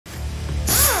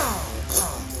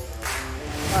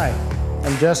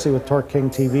I'm Jesse with Torque King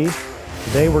TV.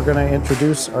 Today we're going to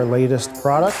introduce our latest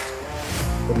product,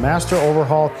 the Master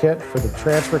Overhaul Kit for the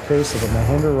transfer case of a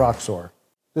Mahindra Roxor.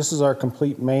 This is our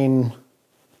complete main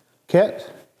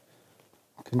kit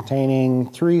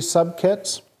containing 3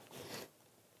 sub-kits.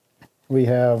 We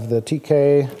have the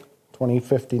TK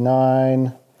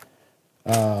 2059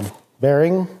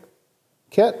 bearing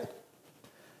kit.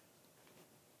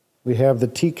 We have the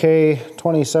TK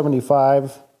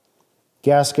 2075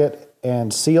 gasket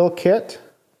and seal kit.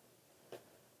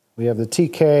 We have the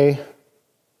TK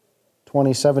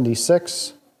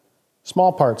 2076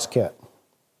 small parts kit.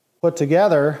 Put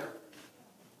together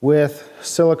with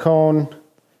silicone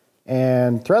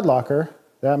and thread locker,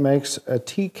 that makes a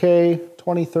TK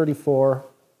 2034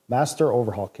 Master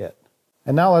Overhaul Kit.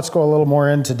 And now let's go a little more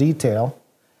into detail.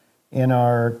 In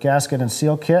our gasket and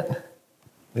seal kit,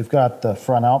 we've got the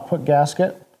front output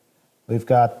gasket, we've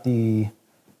got the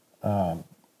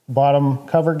bottom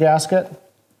cover gasket,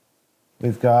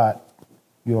 we've got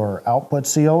your output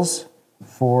seals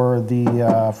for the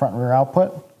front and rear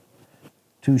output,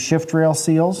 2 shift rail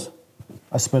seals,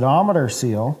 a speedometer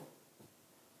seal,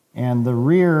 and the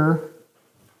rear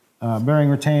bearing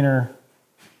retainer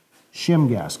shim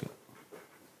gasket.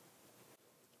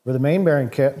 For the main bearing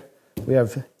kit, we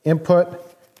have input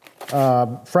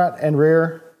front and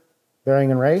rear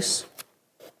bearing and race,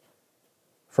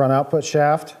 front output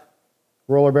shaft,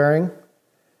 roller bearing,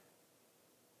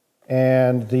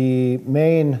 and the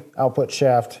main output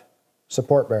shaft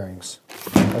support bearings,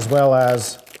 as well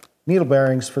as needle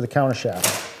bearings for the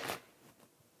countershaft.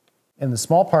 In the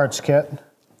small parts kit,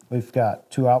 we've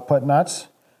got 2 output nuts.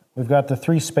 We've got the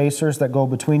 3 spacers that go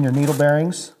between your needle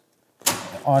bearings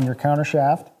on your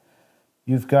countershaft.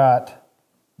 You've got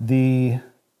the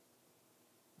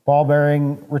ball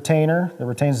bearing retainer that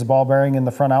retains the ball bearing in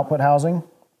the front output housing.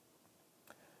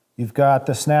 You've got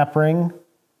the snap ring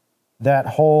that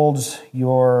holds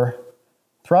your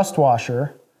thrust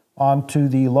washer onto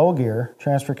the low gear,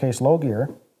 transfer case low gear,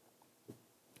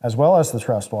 as well as the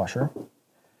thrust washer.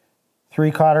 3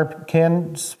 cotter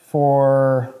pins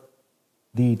for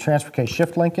the transfer case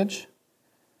shift linkage,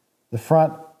 the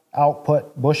front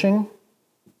output bushing,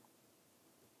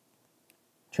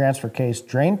 transfer case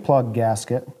drain plug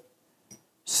gasket,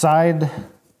 side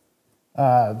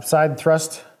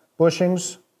thrust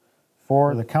bushings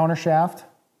for the countershaft,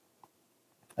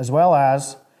 as well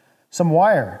as some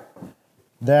wire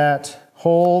that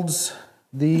holds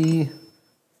the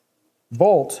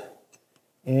bolt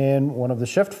in one of the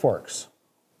shift forks.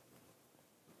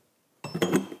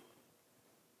 To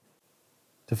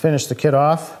finish the kit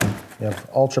off, we have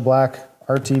ultra black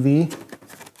RTV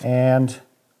and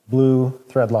blue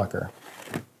thread locker.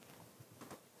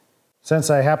 Since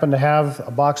I happen to have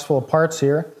a box full of parts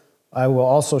here, I will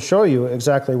also show you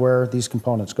exactly where these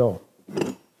components go.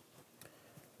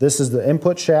 This is the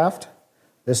input shaft.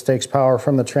 This takes power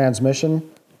from the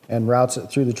transmission and routes it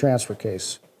through the transfer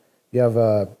case. You have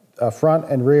a front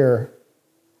and rear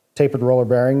tapered roller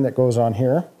bearing that goes on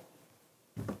here.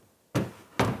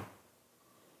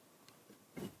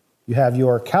 You have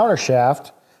your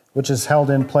countershaft, which is held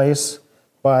in place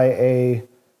by a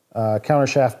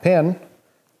countershaft pin,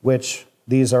 which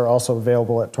these are also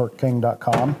available at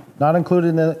torqueking.com. Not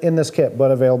included in this kit,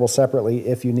 but available separately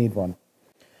if you need one.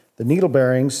 The needle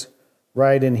bearings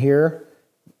ride in here,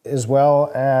 as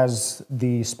well as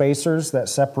the spacers that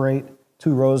separate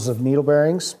 2 rows of needle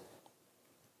bearings.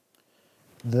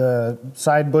 The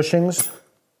side bushings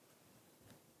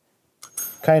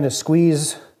kind of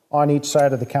squeeze on each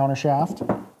side of the countershaft.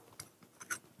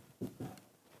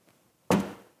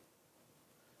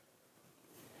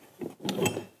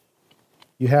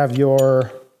 You have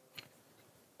your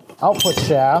output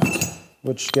shaft,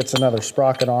 which gets another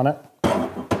sprocket on it.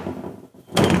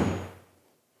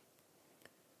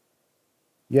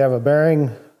 You have a bearing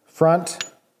front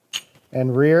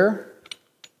and rear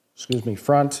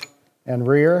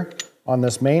on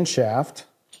this main shaft.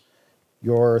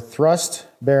 Your thrust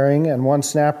bearing and 1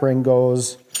 snap ring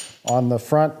goes on the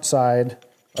front side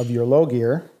of your low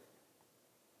gear.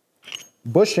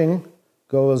 Bushing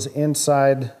goes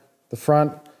inside the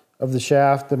front of the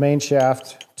shaft, the main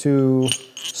shaft, to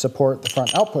support the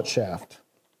front output shaft.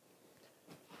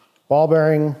 Ball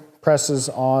bearing presses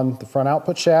on the front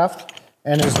output shaft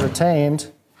and is retained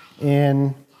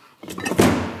in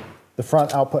the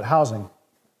front output housing.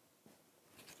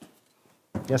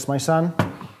 Yes, my son?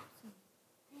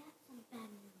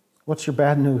 What's your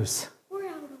bad news? We're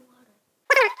out of water.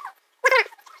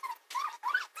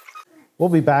 We'll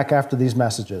be back after these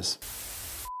messages.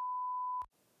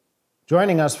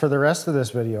 Joining us for the rest of this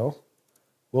video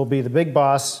will be the big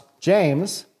boss,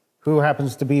 James, who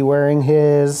happens to be wearing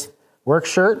his work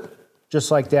shirt, just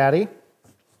like Daddy.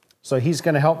 So he's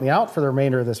going to help me out for the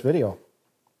remainder of this video.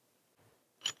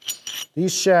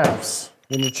 These shafts,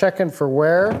 when you're checking for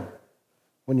wear,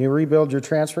 when you rebuild your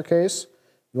transfer case,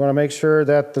 you want to make sure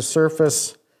that the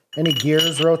surface any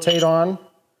gears rotate on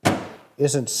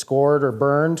isn't scored or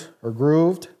burned or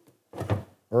grooved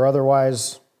or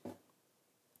otherwise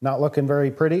not looking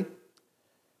very pretty.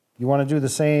 You want to do the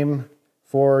same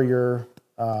for your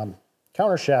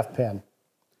countershaft pin.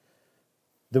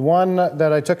 The one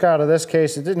that I took out of this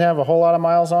case, it didn't have a whole lot of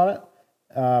miles on it,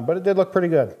 but it did look pretty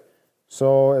good.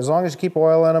 So as long as you keep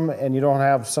oil in them and you don't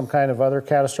have some kind of other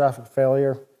catastrophic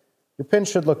failure, your pin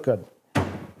should look good.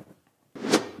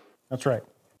 That's right.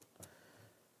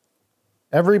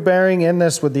 Every bearing in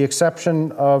this, with the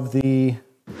exception of the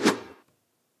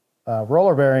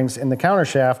roller bearings in the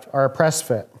countershaft, are a press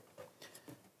fit.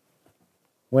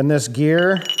 When this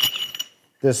gear,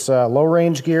 this low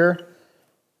range gear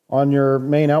on your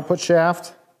main output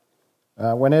shaft,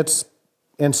 when it's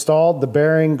installed, the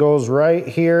bearing goes right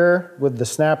here with the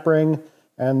snap ring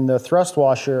and the thrust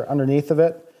washer underneath of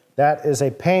it. That is a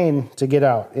pain to get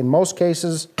out. In most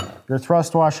cases, your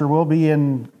thrust washer will be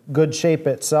in good shape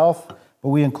itself, but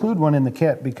we include one in the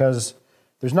kit because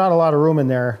there's not a lot of room in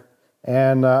there,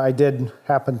 and I did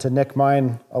happen to nick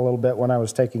mine a little bit when I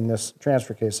was taking this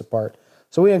transfer case apart.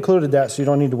 So we included that so you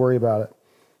don't need to worry about it.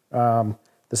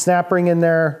 The snap ring in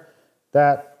there,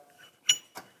 that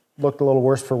looked a little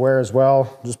worse for wear as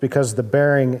well, just because the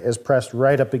bearing is pressed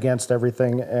right up against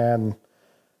everything, and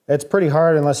it's pretty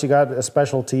hard unless you got a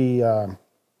specialty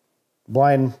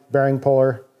blind bearing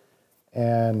puller,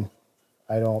 and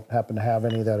I don't happen to have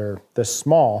any that are this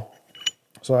small,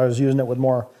 so I was using it with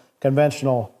more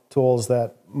conventional tools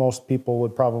that most people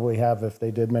would probably have if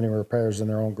they did many repairs in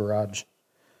their own garage.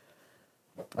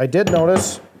 I did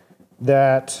notice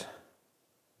that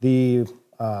the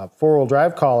four-wheel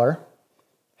drive collar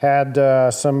had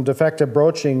some defective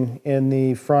broaching in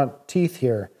the front teeth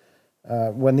here.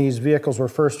 When these vehicles were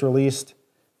first released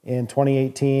in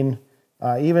 2018,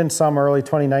 even some early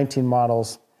 2019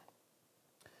 models,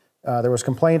 there was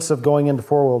complaints of going into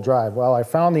four-wheel drive. Well, I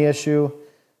found the issue.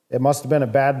 It must have been a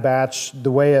bad batch.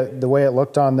 The way it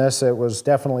looked on this, it was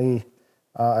definitely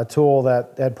a tool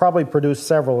that had probably produced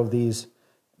several of these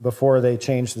before they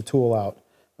changed the tool out.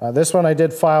 This one I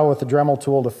did file with the Dremel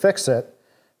tool to fix it.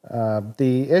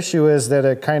 The issue is that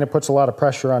it kind of puts a lot of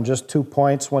pressure on just 2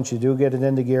 points once you do get it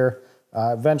into gear.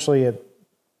 Eventually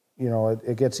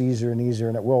it gets easier and easier,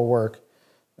 and it will work.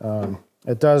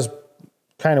 It does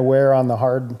kind of wear on the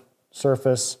hard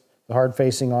surface, the hard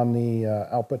facing on the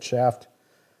output shaft.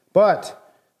 But,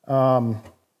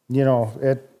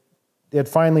 it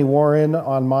finally wore in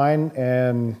on mine,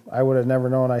 and I would have never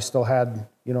known I still had,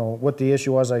 what the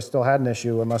issue was. I still had an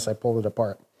issue unless I pulled it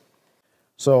apart.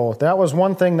 So that was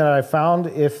one thing that I found.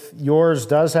 If yours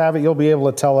does have it, you'll be able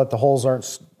to tell that the holes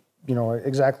aren't,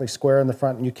 exactly square in the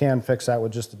front, and you can fix that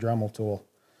with just a Dremel tool.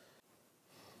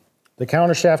 The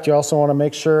counter shaft, you also want to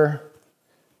make sure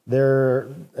there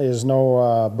is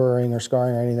no burring or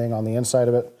scarring or anything on the inside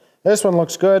of it. This one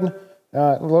looks good.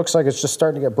 It looks like it's just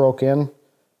starting to get broke in,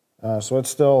 so it's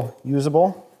still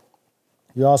usable.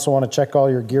 You also want to check all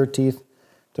your gear teeth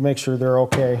to make sure they're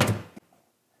okay.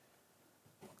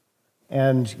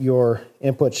 And your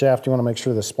input shaft, you want to make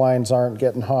sure the splines aren't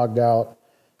getting hogged out.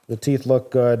 The teeth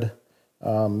look good.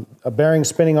 A bearing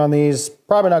spinning on these,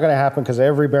 probably not going to happen because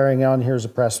every bearing on here is a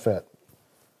press fit,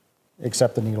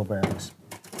 except the needle bearings.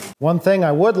 One thing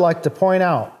I would like to point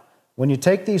out, when you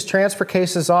take these transfer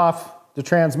cases off the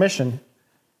transmission,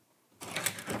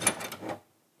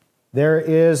 there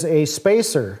is a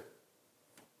spacer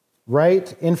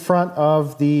right in front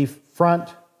of the front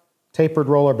tapered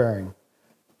roller bearing.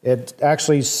 It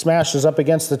actually smashes up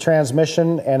against the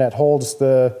transmission, and it holds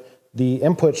the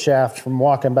input shaft from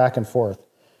walking back and forth.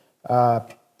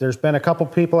 There's been a couple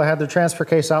people that had their transfer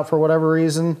case out for whatever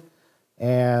reason,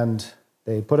 and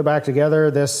they put it back together.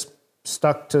 This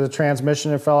stuck to the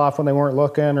transmission and fell off when they weren't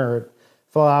looking, or it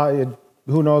fell out.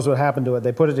 Who knows what happened to it.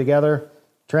 They put it together.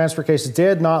 Transfer cases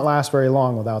did not last very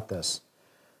long without this.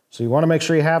 So you want to make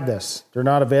sure you have this. They're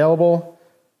not available.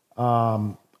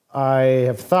 I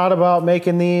have thought about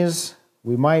making these.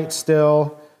 We might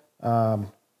still,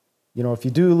 if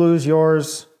you do lose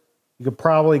yours, you could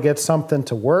probably get something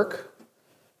to work.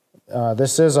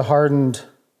 This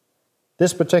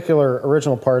particular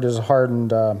original part is a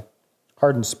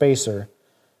hardened spacer.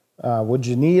 Would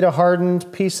you need a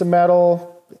hardened piece of metal?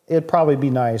 It'd probably be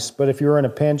nice, but if you're in a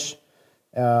pinch,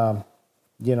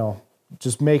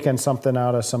 just making something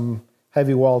out of some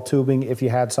heavy wall tubing, if you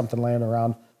had something laying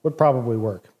around, would probably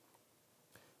work.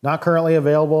 Not currently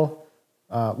available.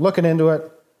 Looking into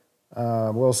it,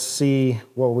 we'll see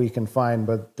what we can find,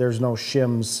 but there's no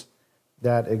shims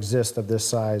that exist of this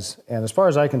size. And as far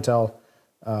as I can tell,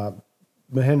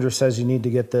 Mahindra says you need to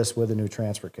get this with a new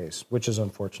transfer case, which is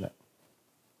unfortunate.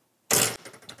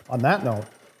 On that note,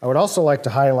 I would also like to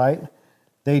highlight,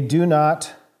 they do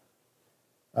not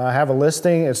have a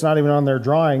listing. It's not even on their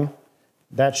drawing.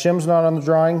 That shim's not on the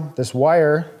drawing. This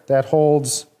wire that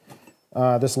holds,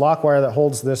 this lock wire that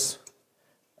holds this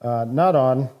nut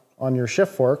on your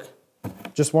shift fork,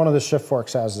 just one of the shift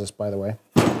forks has this, by the way.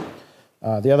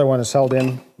 The other one is held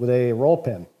in with a roll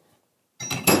pin.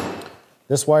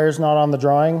 This wire's not on the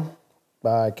drawing.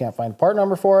 I can't find a part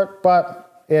number for it,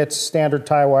 but it's standard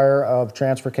tie wire of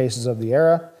transfer cases of the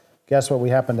era. Guess what we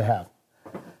happen to have?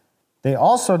 They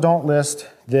also don't list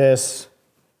this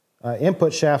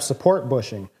input shaft support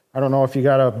bushing. I don't know if you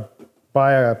gotta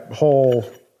buy a whole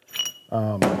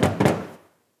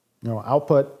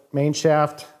output main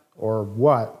shaft or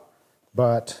what,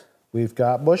 but we've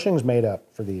got bushings made up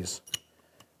for these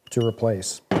to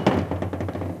replace.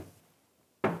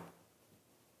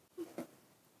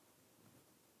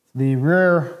 The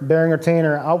rear bearing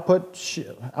retainer output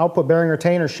bearing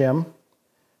retainer shim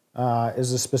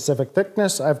is a specific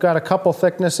thickness. I've got a couple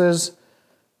thicknesses.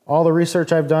 All the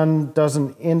research I've done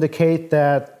doesn't indicate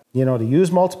that, to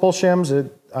use multiple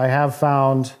shims. I have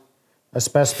found a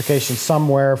specification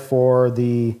somewhere for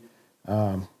the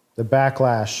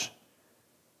backlash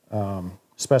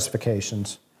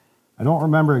specifications. I don't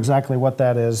remember exactly what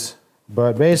that is,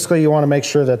 but basically you want to make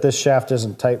sure that this shaft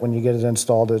isn't tight when you get it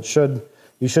installed.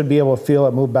 You should be able to feel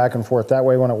it move back and forth. That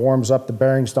way when it warms up, the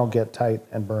bearings don't get tight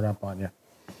and burn up on you.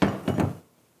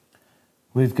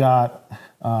 We've got,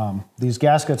 these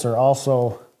gaskets are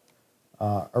also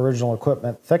original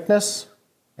equipment thickness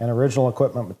and original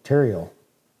equipment material.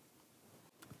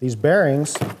 These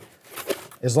bearings,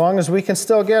 as long as we can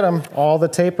still get them, all the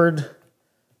tapered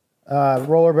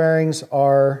roller bearings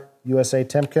are USA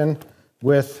Timken,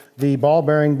 with the ball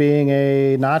bearing being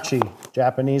a Nachi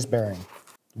Japanese bearing.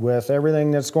 With everything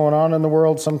that's going on in the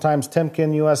world, sometimes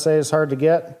Timken USA is hard to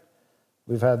get.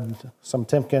 We've had some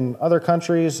Timken other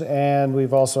countries, and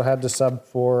we've also had to sub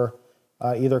for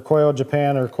either Koyo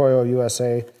Japan or Koyo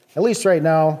USA. At least right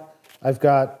now, I've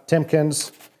got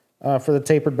Timkens for the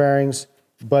tapered bearings,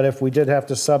 but if we did have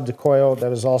to sub to Koyo,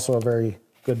 that is also a very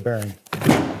good bearing.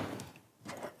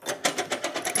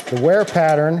 The wear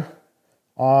pattern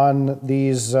on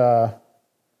these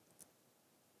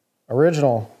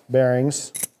original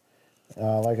bearings,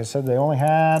 like I said, they only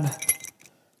had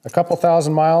a couple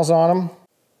thousand miles on them.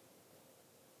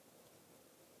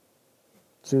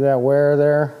 See that wear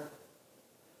there?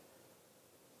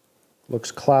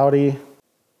 Looks cloudy.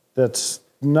 That's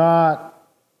not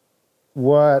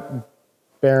what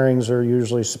bearings are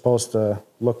usually supposed to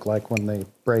look like when they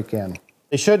break in.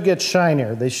 They should get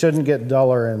shinier. They shouldn't get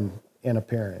duller in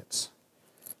appearance.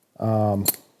 I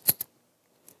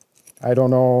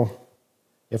don't know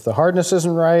if the hardness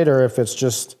isn't right or if it's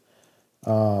just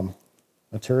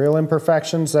material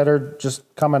imperfections that are just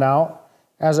coming out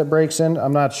as it breaks in.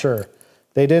 I'm not sure.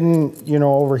 They didn't,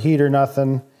 overheat or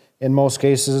nothing. In most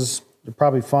cases, they're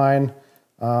probably fine.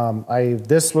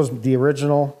 This was the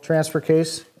original transfer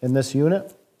case in this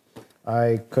unit.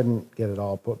 I couldn't get it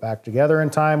all put back together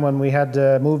in time when we had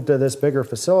to move to this bigger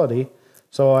facility.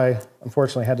 So I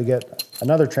unfortunately had to get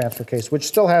another transfer case, which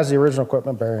still has the original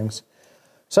equipment bearings.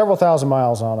 Several thousand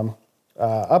miles on them.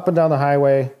 Up and down the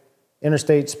highway,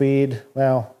 interstate speed,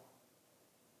 well,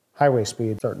 highway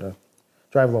speed. Starting to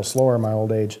drive a little slower in my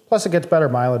old age. Plus it gets better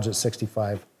mileage at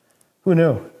 65. Who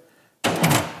knew?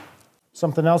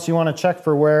 Something else you want to check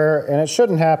for wear, and it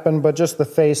shouldn't happen, but just the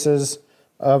faces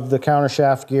of the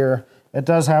countershaft gear. It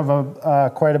does have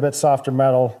quite a bit softer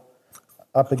metal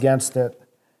up against it.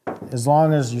 As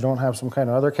long as you don't have some kind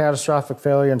of other catastrophic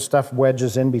failure and stuff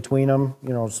wedges in between them,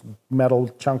 metal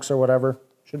chunks or whatever,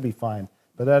 should be fine.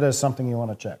 But that is something you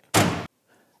want to check.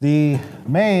 The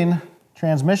main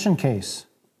transmission case.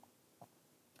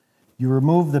 You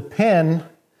remove the pin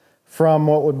from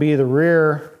what would be the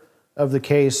rear of the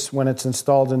case when it's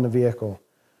installed in the vehicle.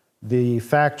 The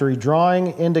factory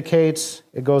drawing indicates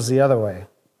it goes the other way.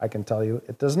 I can tell you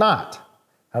it does not.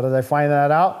 How did I find that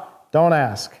out? Don't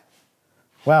ask.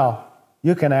 Well,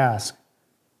 you can ask.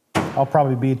 I'll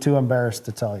probably be too embarrassed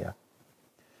to tell you.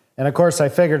 And of course I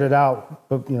figured it out,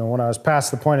 but when I was past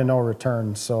the point of no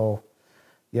return. So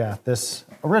yeah, this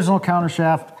original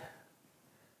countershaft,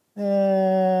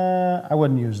 I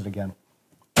wouldn't use it again.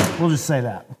 We'll just say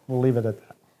that. We'll leave it at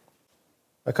that.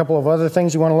 A couple of other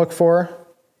things you want to look for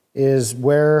is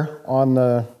wear on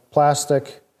the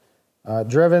plastic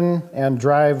driven and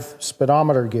drive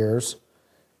speedometer gears.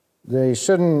 They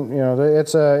shouldn't, you know,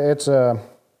 it's the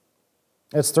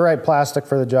right plastic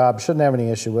for the job. Shouldn't have any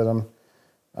issue with them.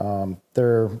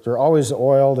 They're always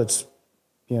oiled. It's,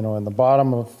 you know, in the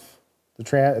bottom of the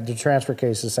transfer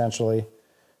case essentially,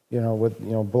 you know, with,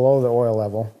 you know, below the oil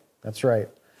level. That's right.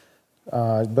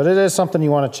 But it is something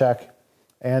you want to check.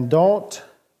 And don't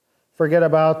forget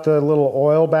about the little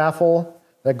oil baffle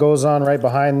that goes on right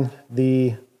behind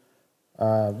the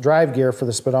drive gear for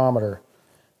the speedometer.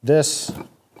 This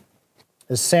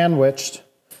is sandwiched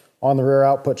on the rear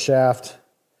output shaft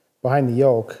behind the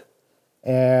yoke.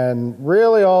 And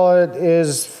really all it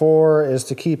is for is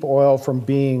to keep oil from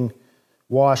being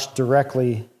washed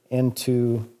directly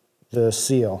into the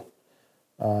seal.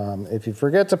 If you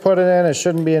forget to put it in, it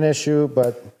shouldn't be an issue,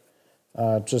 but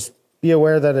just be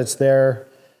aware that it's there.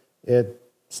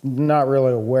 It's not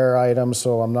really a wear item,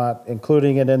 so I'm not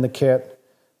including it in the kit.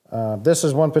 This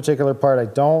is one particular part I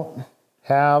don't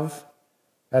have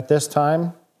at this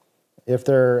time. If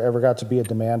there ever got to be a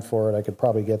demand for it, I could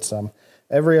probably get some.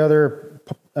 Every other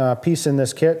piece in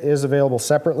this kit is available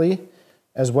separately,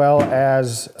 as well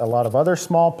as a lot of other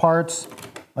small parts,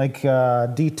 like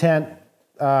detent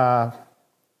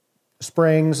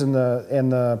springs and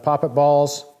the poppet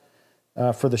balls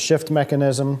for the shift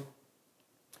mechanism.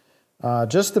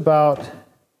 Just about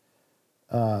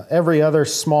every other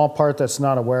small part that's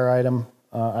not a wear item,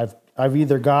 I've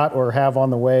either got or have on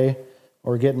the way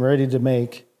or getting ready to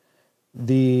make.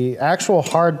 The actual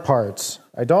hard parts,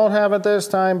 I don't have at this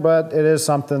time, but it is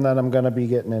something that I'm going to be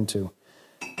getting into.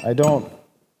 I don't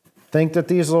think that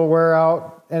these will wear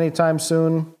out anytime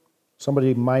soon.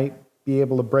 Somebody might be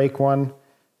able to break one.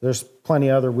 There's plenty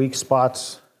of other weak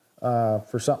spots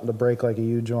for something to break, like a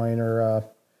U-joint or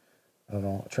I don't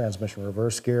know, a transmission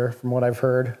reverse gear, from what I've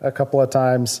heard a couple of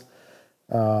times.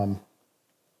 You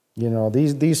know,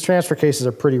 these transfer cases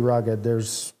are pretty rugged.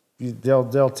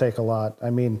 They'll take a lot. I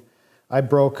mean, I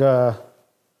broke a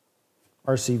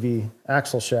RCV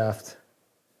axle shaft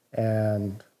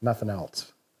and nothing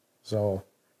else. So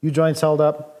U-joints held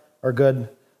up, are good.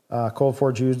 Cold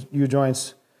forge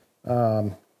U-joints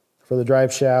for the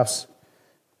drive shafts.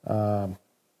 That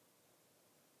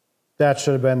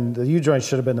should have been, the U-joint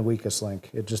should have been the weakest link.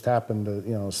 It just happened to,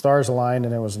 you know, stars aligned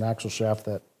and it was an axle shaft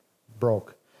that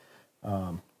broke.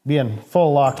 Being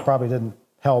full locked probably didn't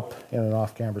help in an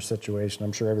off-camber situation.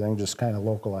 I'm sure everything just kind of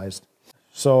localized.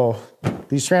 So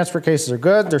these transfer cases are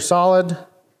good. They're solid.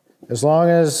 As long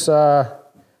as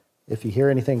if you hear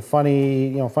anything funny,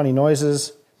 you know, funny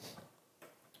noises,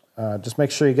 just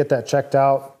make sure you get that checked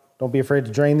out. Don't be afraid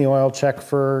to drain the oil. Check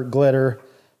for glitter.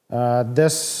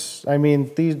 I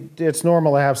mean, it's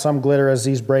normal to have some glitter as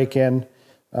these break in.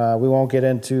 We won't get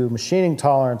into machining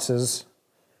tolerances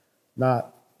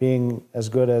not being as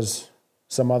good as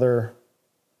some other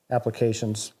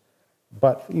applications,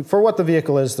 but for what the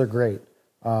vehicle is, they're great.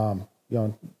 You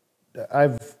know,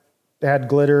 I've had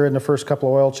glitter in the first couple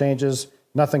of oil changes.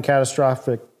 Nothing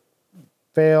catastrophic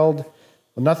failed.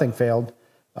 Well, nothing failed.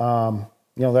 You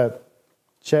know, that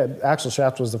axle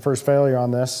shaft was the first failure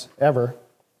on this ever,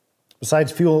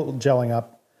 besides fuel gelling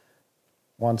up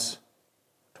once,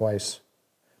 twice.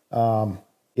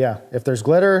 Yeah, if there's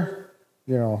glitter,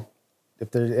 you know,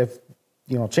 if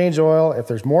you know, change oil. If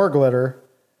there's more glitter,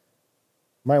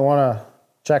 you might want to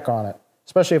check on it,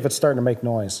 especially if it's starting to make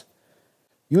noise.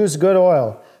 Use good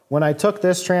oil. When I took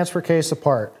this transfer case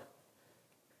apart,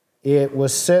 it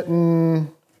was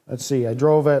sitting, let's see, I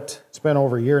drove it, it's been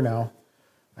over a year now.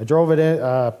 I drove it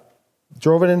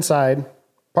inside,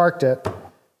 parked it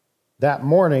that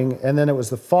morning, and then it was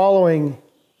the following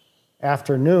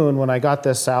afternoon when I got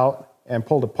this out and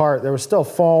pulled apart. There was still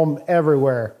foam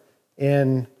everywhere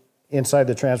inside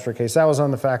the transfer case. That was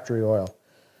on the factory oil.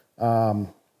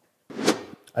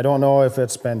 I don't know if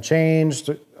it's been changed.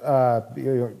 You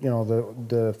know,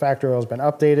 the factory oil has been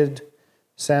updated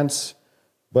since,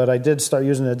 but I did start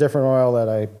using a different oil that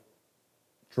I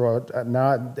drove. And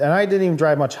I didn't even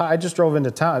drive much. I just drove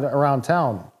into town, around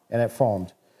town, and it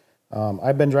foamed.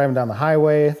 I've been driving down the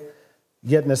highway,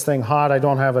 getting this thing hot. I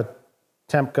don't have a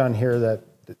temp gun here that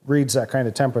reads that kind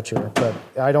of temperature, but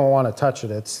I don't want to touch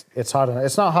it. It's hot enough.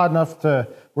 It's not hot enough to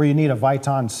where you need a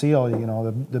Viton seal. You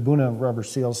know, the Buna rubber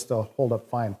seals still hold up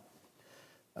fine.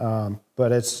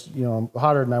 But it's, you know,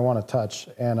 hotter than I want to touch.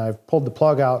 And I've pulled the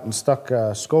plug out and stuck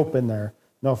a scope in there,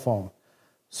 no foam.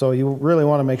 So you really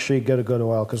want to make sure you get a good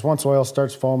oil, because once oil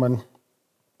starts foaming,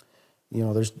 you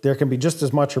know, there can be just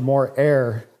as much or more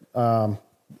air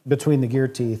between the gear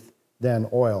teeth than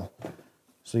oil.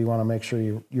 So you want to make sure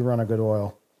you run a good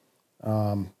oil.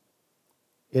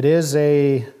 It is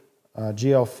a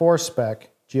GL4 spec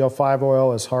GL5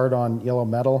 oil is hard on yellow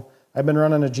metal. I've been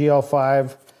running a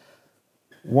GL5.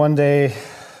 One day,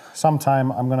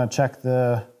 sometime, I'm gonna check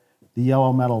the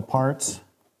yellow metal parts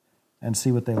and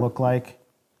see what they look like.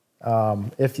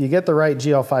 If you get the right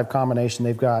GL5 combination,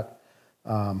 they've got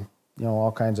you know,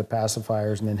 all kinds of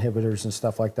pacifiers and inhibitors and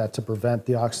stuff like that to prevent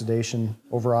the oxidation,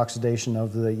 over-oxidation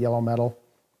of the yellow metal.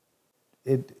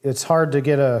 It's hard to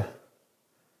get a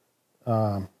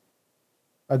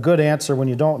good answer when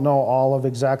you don't know all of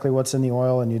exactly what's in the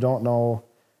oil and you don't know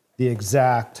the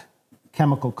exact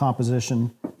chemical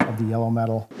composition of the yellow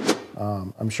metal.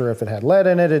 I'm sure if it had lead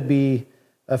in it, it'd be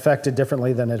affected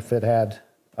differently than if it had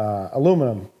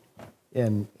aluminum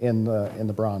in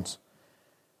the bronze.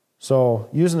 So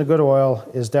using a good oil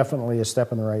is definitely a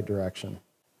step in the right direction.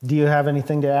 Do you have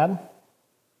anything to add?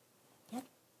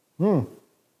 Yep.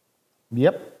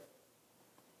 Yep.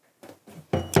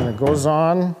 And it goes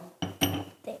on.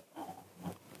 There.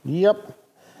 Yep.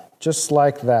 Just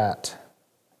like that.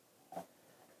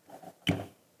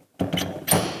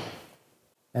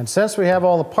 And since we have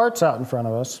all the parts out in front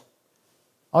of us,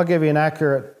 I'll give you an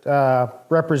accurate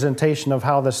representation of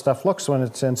how this stuff looks when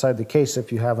it's inside the case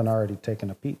if you haven't already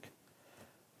taken a peek.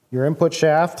 Your input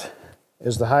shaft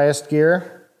is the highest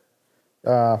gear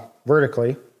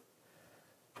vertically.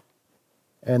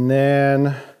 And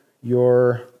then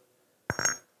your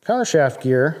countershaft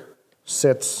gear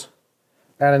sits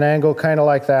at an angle kind of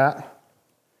like that.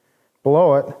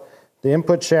 Below it, the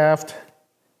input shaft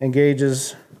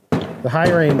engages the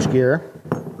high range gear.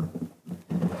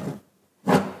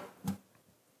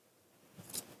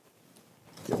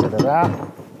 Get rid of that.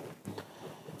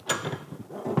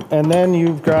 And then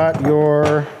you've got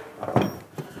your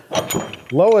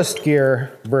lowest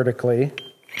gear vertically,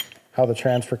 how the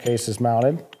transfer case is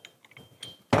mounted.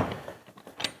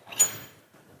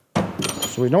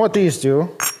 So we know what these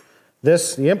do.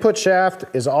 The input shaft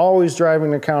is always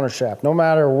driving the counter shaft, no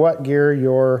matter what gear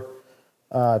your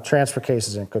transfer case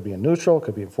is in. Could be in neutral,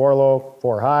 could be in 4 low,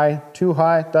 4 high, 2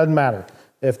 high, doesn't matter.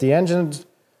 If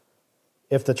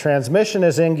the transmission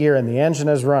is in gear and the engine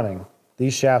is running,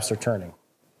 these shafts are turning.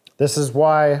 This is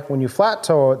why when you flat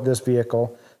tow this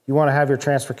vehicle, you want to have your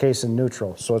transfer case in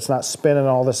neutral, so it's not spinning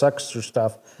all this extra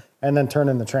stuff and then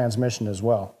turning the transmission as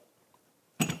well.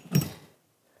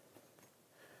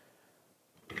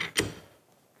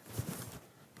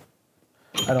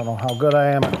 I don't know how good I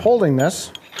am at holding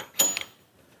this,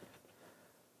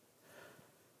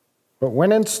 but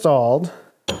when installed,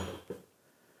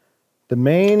 the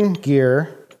main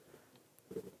gear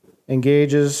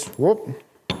engages,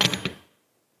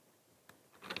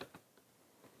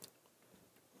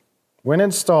 when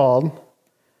installed,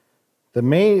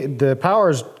 the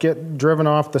powers get driven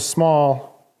off the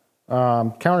small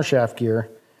countershaft gear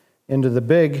into the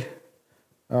big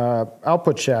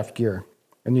output shaft gear.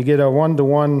 And you get a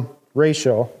 1-to-1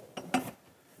 ratio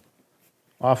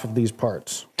off of these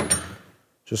parts,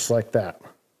 just like that.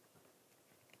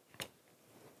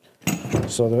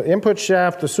 So the input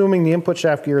shaft, assuming the input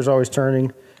shaft gear is always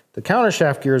turning, the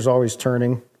countershaft gear is always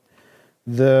turning.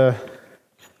 The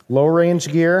low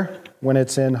range gear, when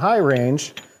it's in high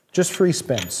range, just free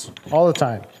spins all the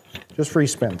time, just free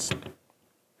spins.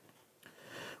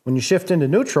 When you shift into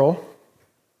neutral,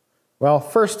 well,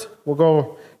 first we'll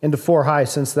go into 4 high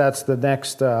since that's the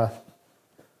next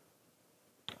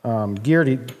gear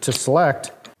to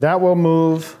select. That will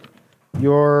move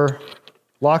your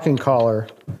locking collar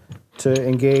to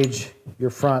engage your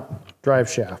front drive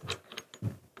shaft.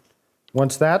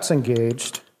 Once that's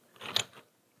engaged,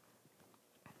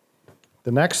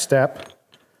 the next step,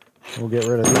 we'll get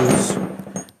rid of these.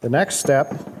 The next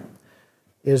step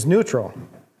is neutral.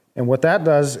 And what that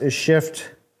does is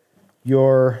shift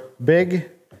your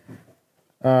big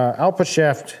output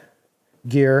shaft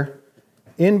gear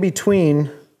in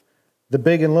between the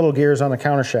big and little gears on the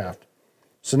counter shaft.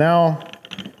 So now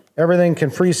everything can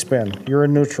free spin. You're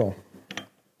in neutral.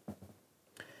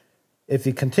 If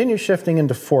you continue shifting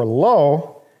into 4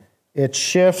 low, it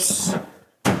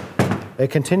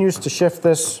continues to shift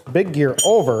this big gear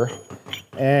over,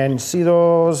 and see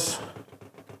those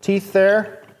teeth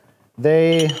there?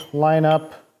 They line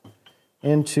up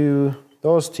into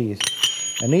those teeth.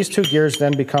 And these 2 gears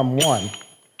then become 1.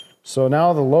 So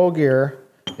now the low gear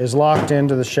is locked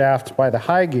into the shaft by the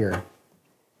high gear.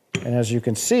 And as you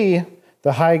can see,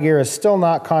 the high gear is still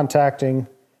not contacting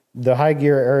the high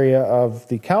gear area of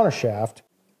the counter shaft.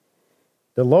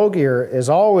 The low gear is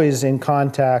always in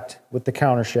contact with the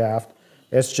counter shaft.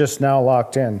 It's just now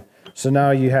locked in. So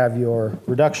now you have your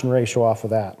reduction ratio off of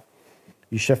that.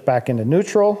 You shift back into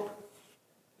neutral.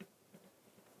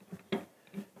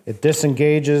 It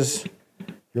disengages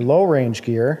your low range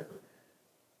gear.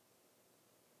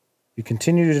 You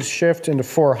continue to shift into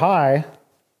 4 high.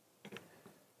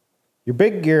 Your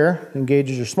big gear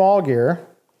engages your small gear,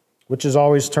 which is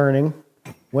always turning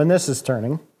when this is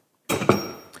turning.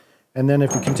 And then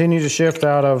if you continue to shift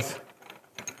out of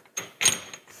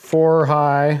 4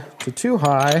 high to 2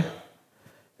 high,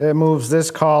 it moves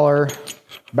this collar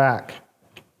back.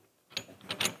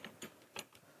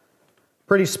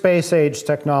 Pretty space age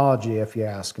technology, if you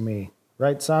ask me.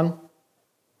 Right, son?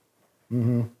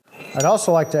 Mm-hmm. I'd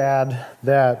also like to add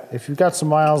that if you've got some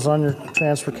miles on your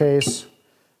transfer case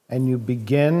and you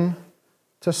begin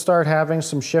to start having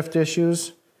some shift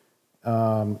issues,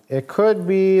 it could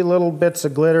be little bits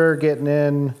of glitter getting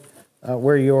in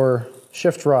where your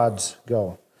shift rods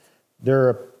go. They're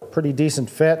a pretty decent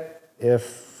fit.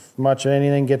 If much of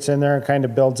anything gets in there and kind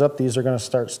of builds up, these are going to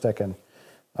start sticking.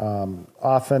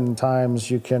 Oftentimes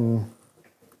you can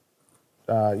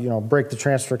break the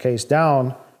transfer case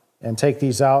down and take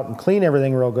these out and clean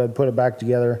everything real good, put it back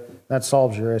together. That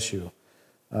solves your issue.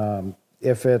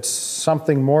 If it's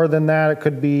something more than that, it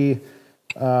could be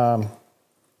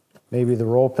maybe the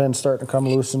roll pin starting to come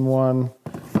loose in one,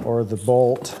 or the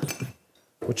bolt,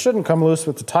 which shouldn't come loose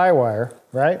with the tie wire,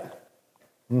 right?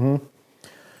 Mm-hmm.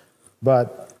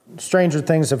 But stranger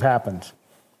things have happened.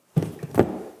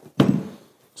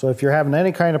 So if you're having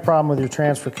any kind of problem with your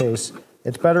transfer case,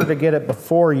 it's better to get it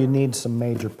before you need some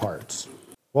major parts.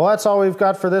 Well, that's all we've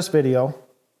got for this video.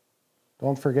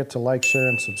 Don't forget to like, share,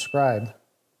 and subscribe.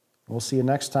 We'll see you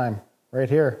next time, right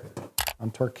here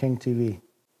on Torque King TV.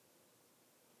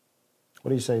 What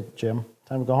do you say, Jim?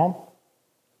 Time to go home?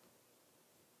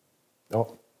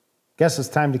 Oh, guess it's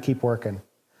time to keep working.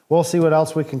 We'll see what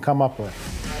else we can come up with.